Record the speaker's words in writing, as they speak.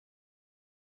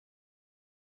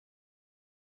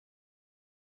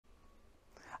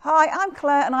Hi, I'm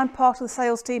Claire and I'm part of the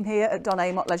sales team here at Don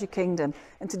Amott Leisure Kingdom,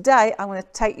 and today I'm going to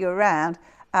take you around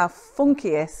our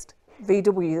funkiest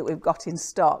VW that we've got in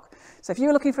stock. So if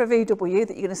you're looking for a VW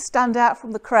that you're going to stand out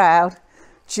from the crowd,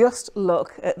 just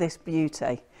look at this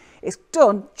beauty. It's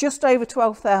done just over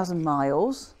 12,000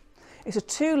 miles. It's a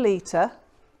 2 litre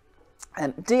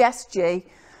DSG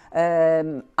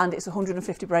and it's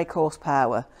 150 brake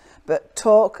horsepower. But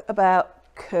talk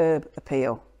about curb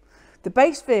appeal. The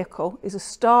base vehicle is a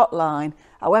Startline,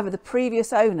 however the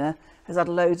previous owner has had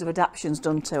loads of adaptations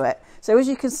done to it. So as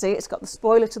you can see, it's got the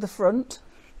spoiler to the front,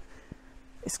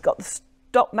 it's got the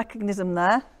stop mechanism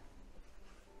there.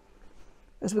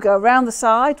 As we go around the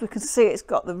side, we can see it's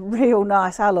got the real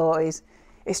nice alloys.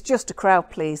 It's just a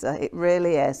crowd pleaser, it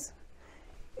really is.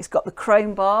 It's got the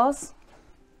chrome bars.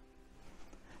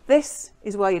 This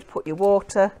is where you'd put your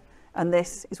water, and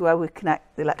this is where we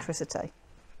connect the electricity.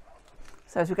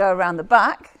 So as we go around the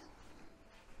back,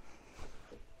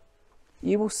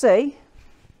 you will see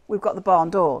we've got the barn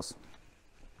doors.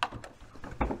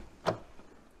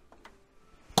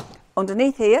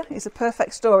 Underneath here is a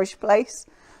perfect storage place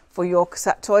for your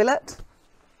cassette toilet.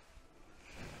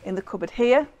 In the cupboard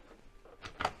here,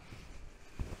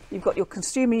 you've got your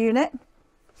consumer unit.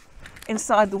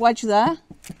 Inside the wedge there,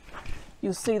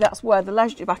 you'll see that's where the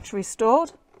leisure battery is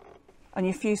stored, and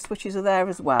your fuse switches are there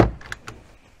as well.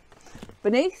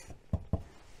 Beneath,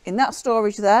 in that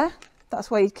storage there,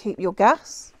 that's where you keep your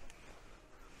gas.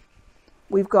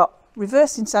 We've got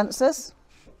reversing sensors,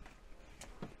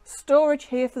 storage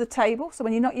here for the table, so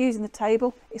when you're not using the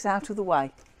table, it's out of the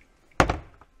way.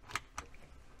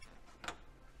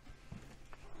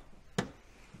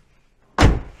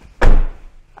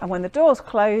 And when the door's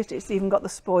closed, it's even got the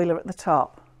spoiler at the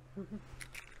top.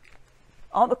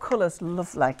 Aren't the colours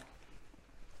lovely?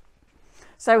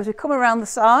 So as we come around the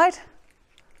side,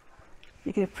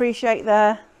 you can appreciate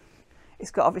there, it's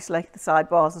got obviously the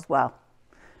sidebars as well.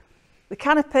 The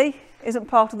canopy isn't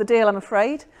part of the deal, I'm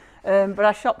afraid, but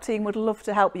our shop team would love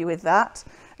to help you with that.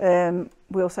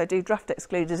 We also do draft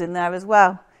excluders in there as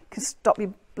well. You can stop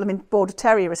your blooming border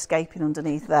terrier escaping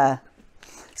underneath there.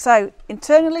 So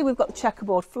internally we've got the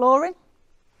checkerboard flooring.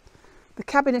 The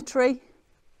cabinetry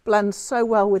blends so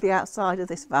well with the outside of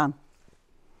this van.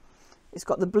 It's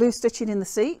got the blue stitching in the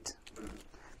seat.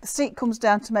 The seat comes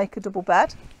down to make a double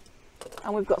bed,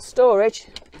 and we've got storage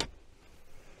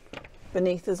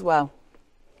beneath as well.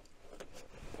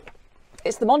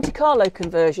 It's the Monte Carlo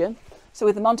conversion, so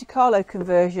with the Monte Carlo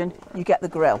conversion you get the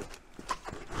grille.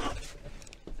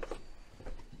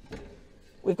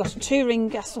 We've got a 2-ring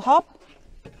gas hob,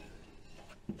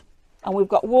 and we've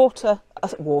got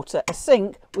a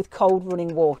sink with cold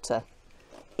running water.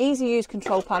 Easy use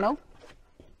control panel,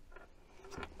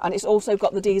 and it's also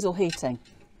got the diesel heating.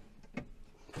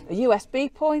 A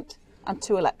USB point and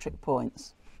 2 electric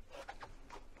points.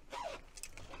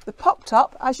 The pop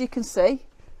top, as you can see,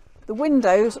 the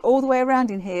windows all the way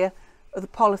around in here are the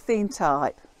polythene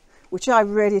type, which I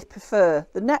really prefer.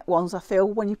 The net ones, I feel,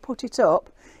 when you put it up,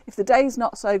 if the day's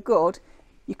not so good,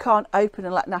 you can't open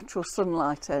and let natural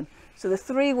sunlight in. So the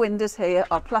 3 windows here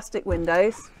are plastic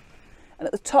windows, and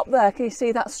at the top there, can you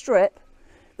see that strip?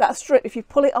 That strip, if you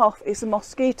pull it off, it's a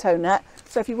mosquito net,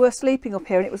 so if you were sleeping up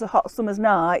here and it was a hot summer's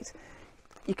night,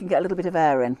 you can get a little bit of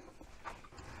air in.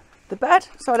 The bed,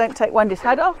 so I don't take Wendy's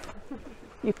head off,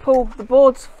 you pull the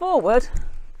boards forward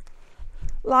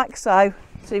like so,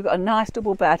 so you've got a nice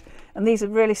double bed, and these are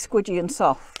really squidgy and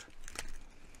soft.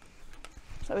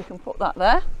 So we can put that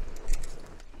there.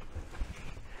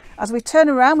 As we turn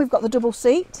around, we've got the double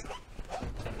seat,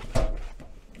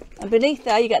 and beneath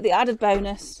there you get the added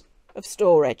bonus of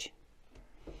storage.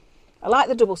 I like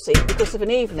the double seat because of an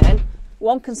evening,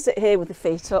 one can sit here with the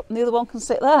feet up and the other one can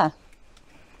sit there.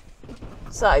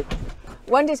 So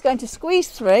Wendy's going to squeeze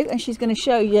through and she's going to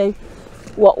show you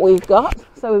what we've got.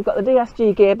 So we've got the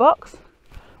DSG gearbox,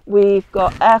 we've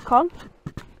got aircon,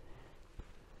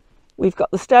 we've got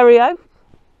the stereo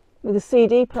with a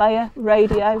CD player,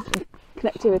 radio and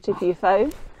connectivity for your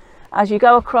phone. As you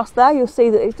go across there, you'll see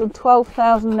that it's done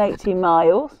 12,080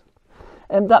 miles.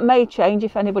 That may change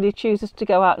if anybody chooses to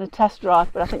go out on a test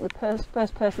drive, but I think the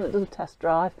first person that does a test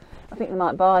drive, I think they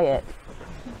might buy it.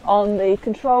 On the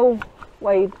control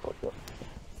way,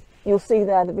 you'll see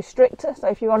there the restrictor, so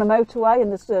if you're on a motorway and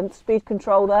there's speed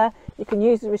control there, you can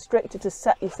use the restrictor to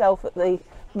set yourself at the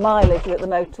mileage that the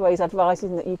motorway is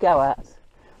advising that you go at.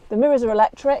 The mirrors are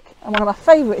electric, and one of my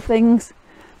favourite things,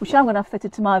 which I'm going to have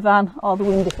fitted to my van, are the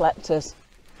wind deflectors.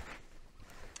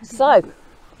 So,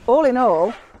 all in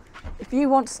all, if you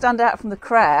want to stand out from the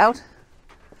crowd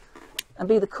and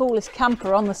be the coolest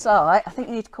camper on the site, I think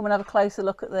you need to come and have a closer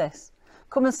look at this.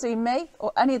 come and see me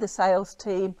or any of the sales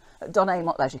team at Don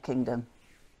Amott Leisure Kingdom.